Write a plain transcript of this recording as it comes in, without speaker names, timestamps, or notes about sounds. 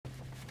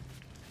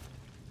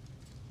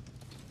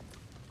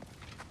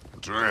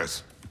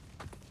Andreas,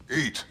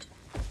 eat.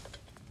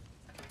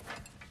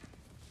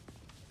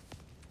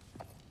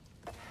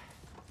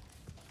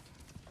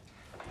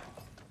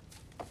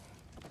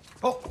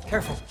 Oh,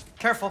 careful,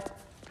 careful.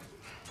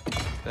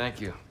 Thank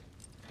you.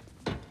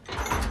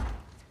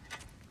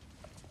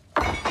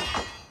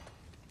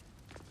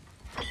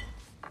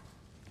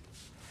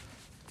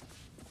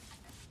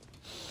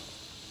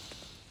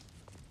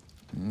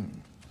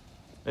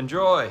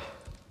 Enjoy.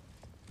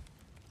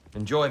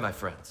 Enjoy, my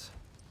friends.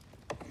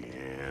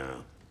 Yeah.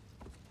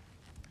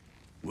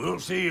 We'll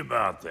see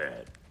about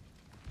that.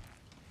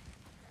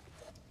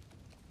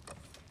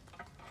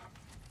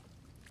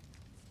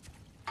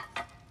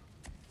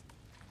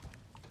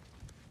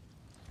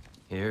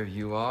 Here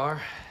you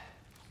are.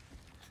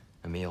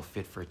 A meal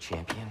fit for a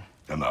champion.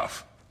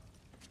 Enough.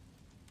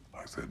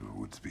 I said we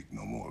would speak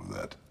no more of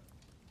that.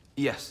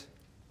 Yes,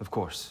 of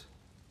course.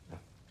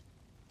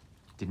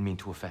 Didn't mean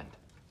to offend.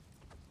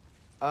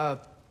 I'm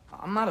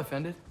not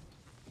offended.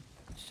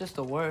 It's just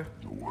a word.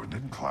 The word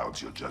that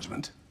clouds your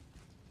judgment.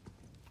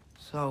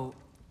 So,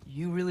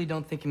 you really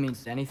don't think it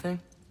means anything?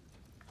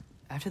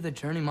 After the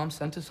journey Mom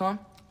sent us on?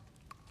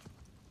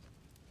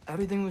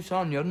 Everything we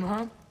saw in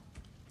Jotunheim?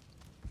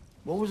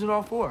 What was it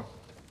all for?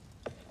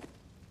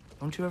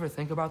 Don't you ever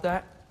think about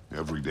that?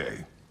 Every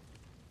day.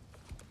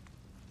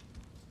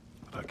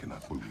 But I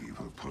cannot believe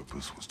her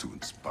purpose was to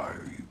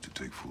inspire you to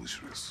take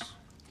foolish risks.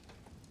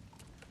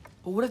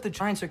 But what if the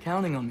Giants are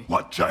counting on me?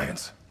 What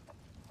giants?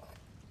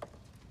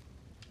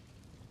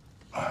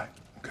 I'm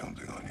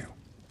counting on you.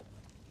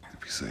 To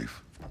be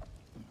safe.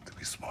 To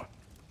be smart.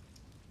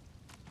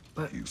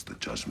 But... Use the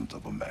judgment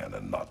of a man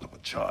and not of a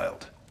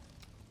child.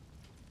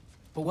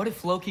 But what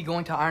if Loki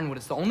going to Ironwood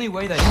is the only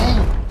way that...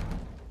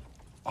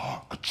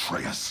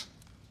 Atreus.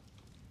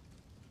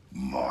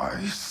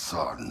 My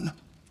son.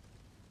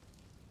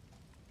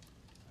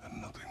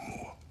 And nothing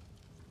more.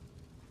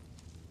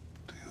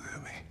 Do you hear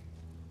me?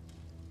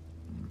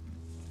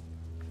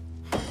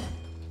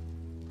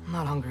 I'm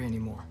not hungry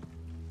anymore.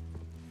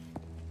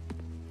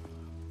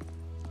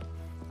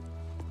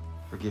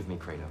 Forgive me,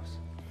 Kratos.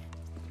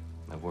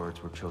 My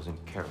words were chosen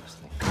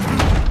carelessly.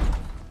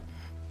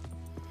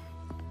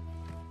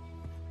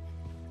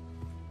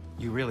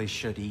 You really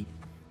should eat.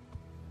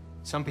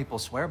 Some people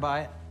swear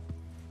by it.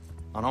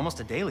 On almost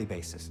a daily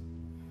basis.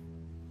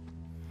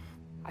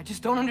 I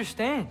just don't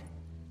understand.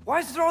 Why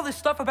is there all this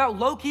stuff about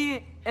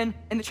Loki and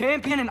the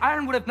champion and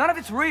Ironwood if none of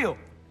it's real?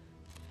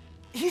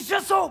 He's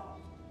just so...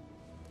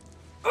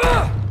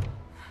 Ugh!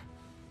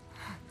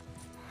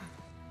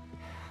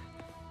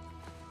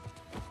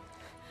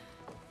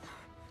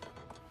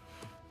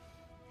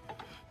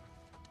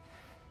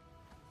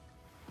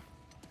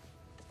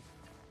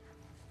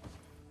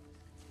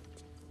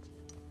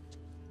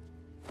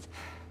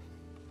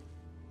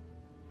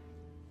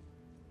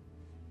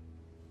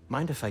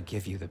 Mind if I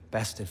give you the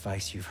best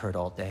advice you've heard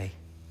all day?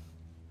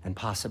 And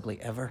possibly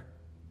ever?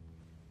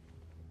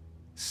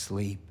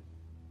 Sleep.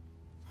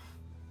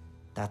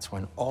 That's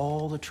when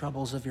all the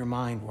troubles of your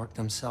mind work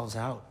themselves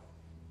out.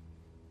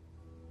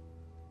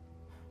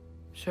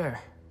 Sure.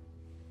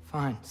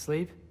 Fine.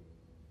 Sleep?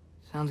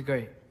 Sounds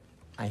great.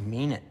 I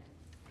mean it.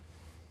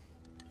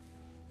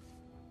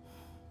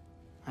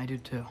 I do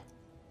too.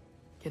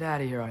 Get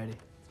out of here, Heidi.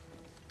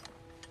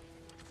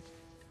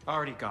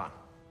 Already gone.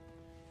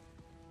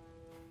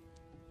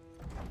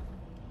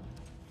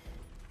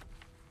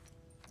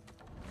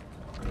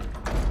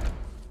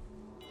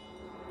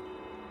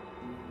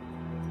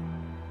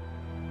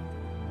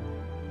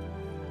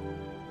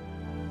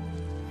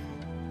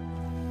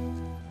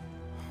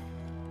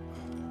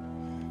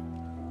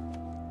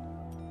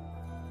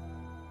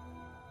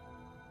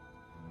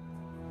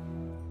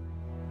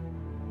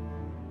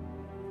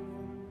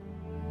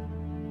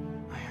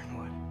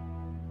 Ironwood.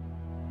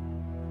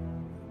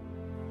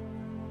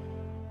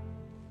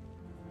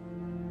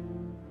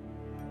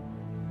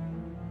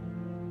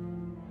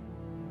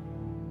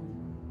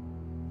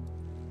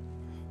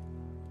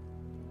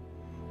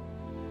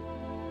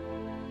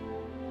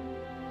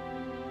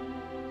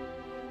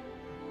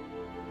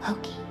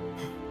 Loki.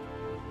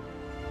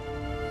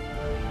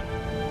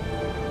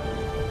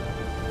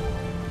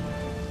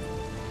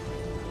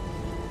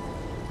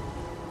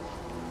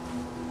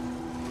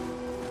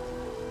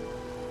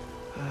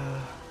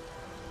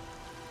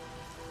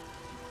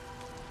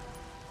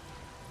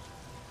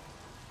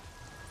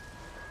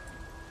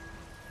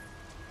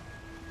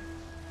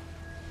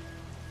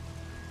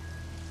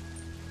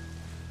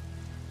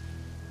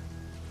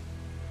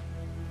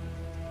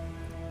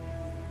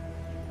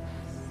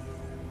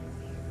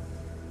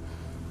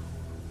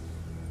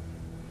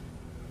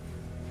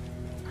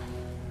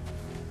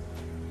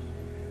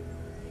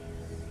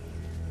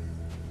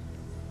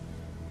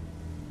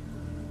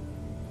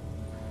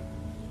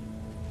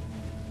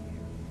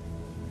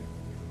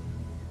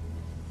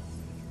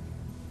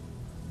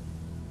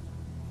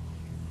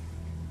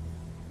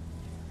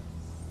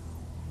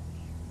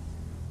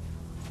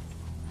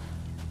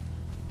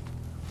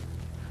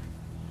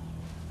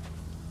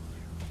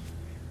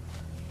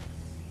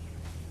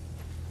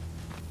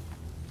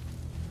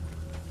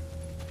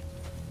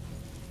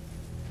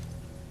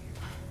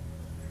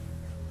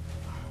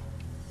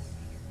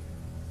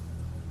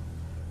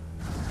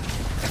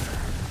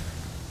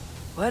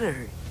 letter.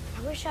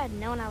 I wish I had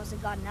known I was a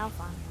god in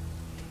Alphon.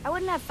 I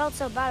wouldn't have felt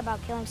so bad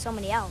about killing so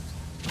many elves.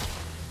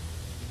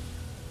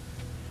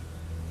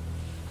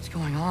 What's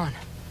going on?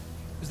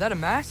 Was that a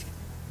mask?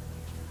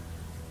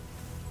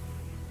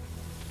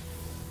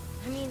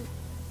 I mean,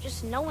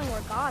 just knowing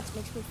we're gods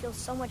makes me feel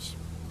so much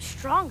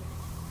stronger.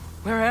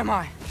 Where am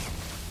I?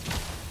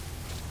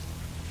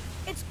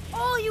 It's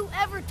all you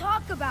ever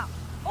talk about,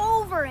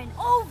 over and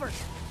over.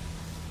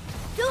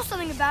 Do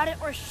something about it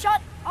or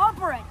shut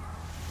up already.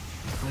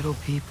 Little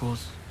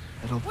people's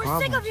little We're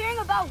problems. sick of hearing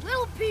about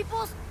little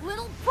people's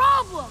little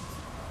problems.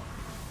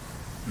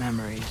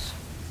 Memories.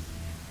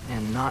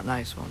 And not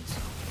nice ones.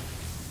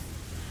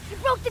 You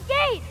broke the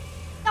gate.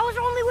 That was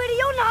our only way to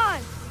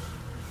Jotunheim.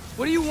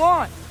 What do you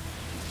want?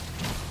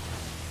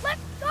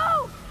 Let's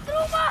go,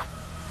 Truma.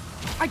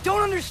 I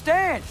don't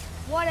understand.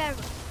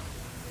 Whatever.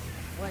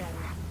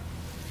 Whatever.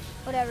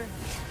 Whatever.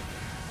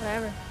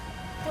 Whatever.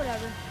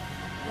 Whatever.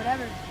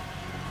 Whatever.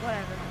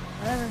 Whatever.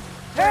 Whatever.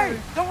 Hey,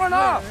 don't run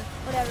off.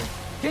 Whatever.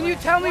 Can you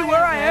tell me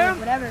where I am?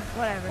 Whatever.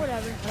 Whatever.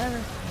 Whatever. Whatever.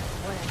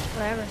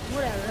 Whatever.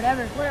 Whatever.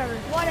 Whatever. Whatever.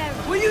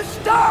 Whatever. Will you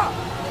stop?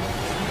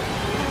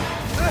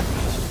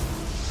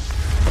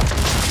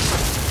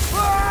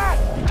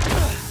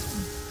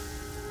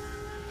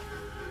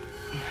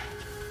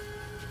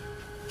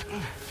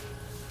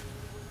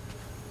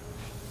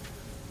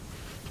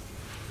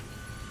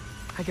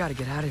 I gotta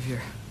get out of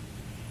here.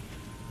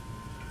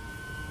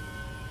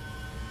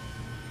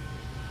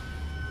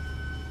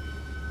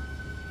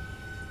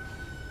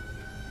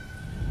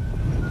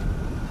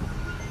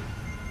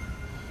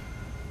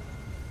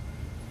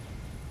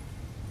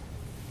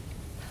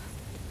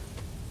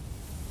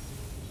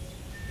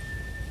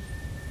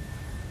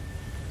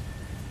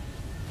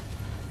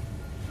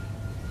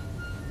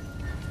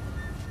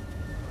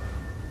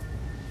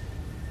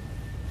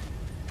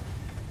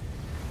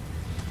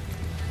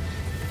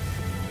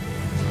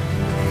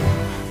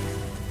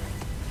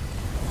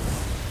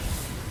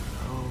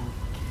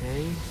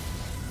 Okay.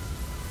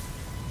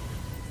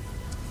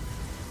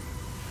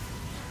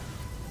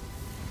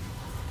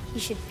 He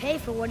should pay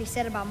for what he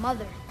said about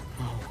Mother.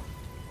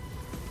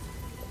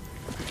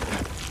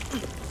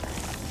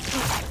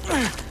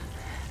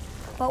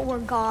 But we're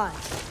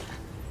gods.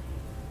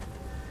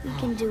 We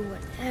can do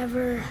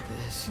whatever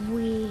This.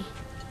 we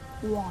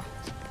want.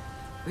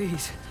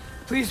 Please.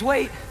 Please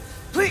wait.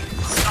 Please.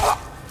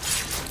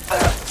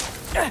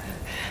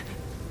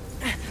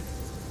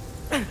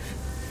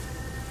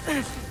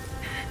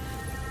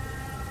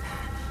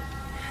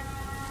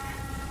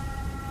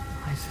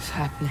 Why is this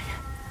happening?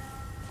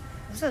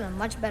 This is a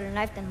much better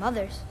knife than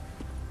Mother's.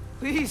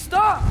 Please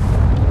stop!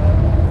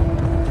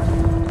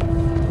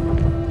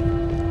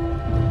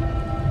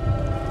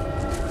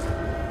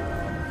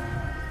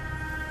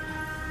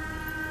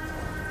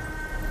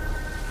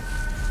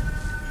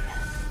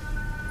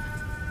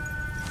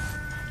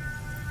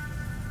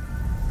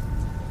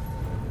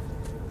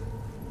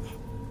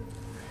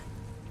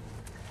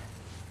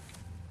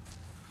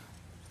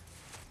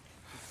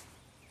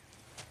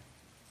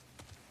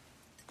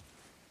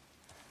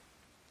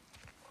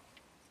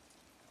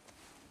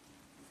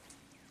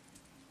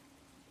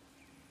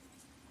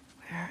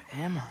 Where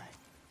am I?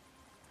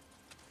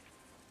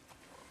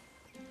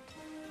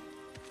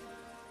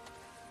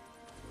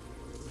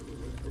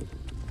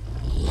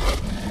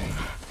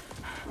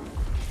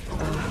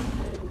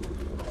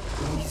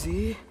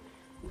 Easy.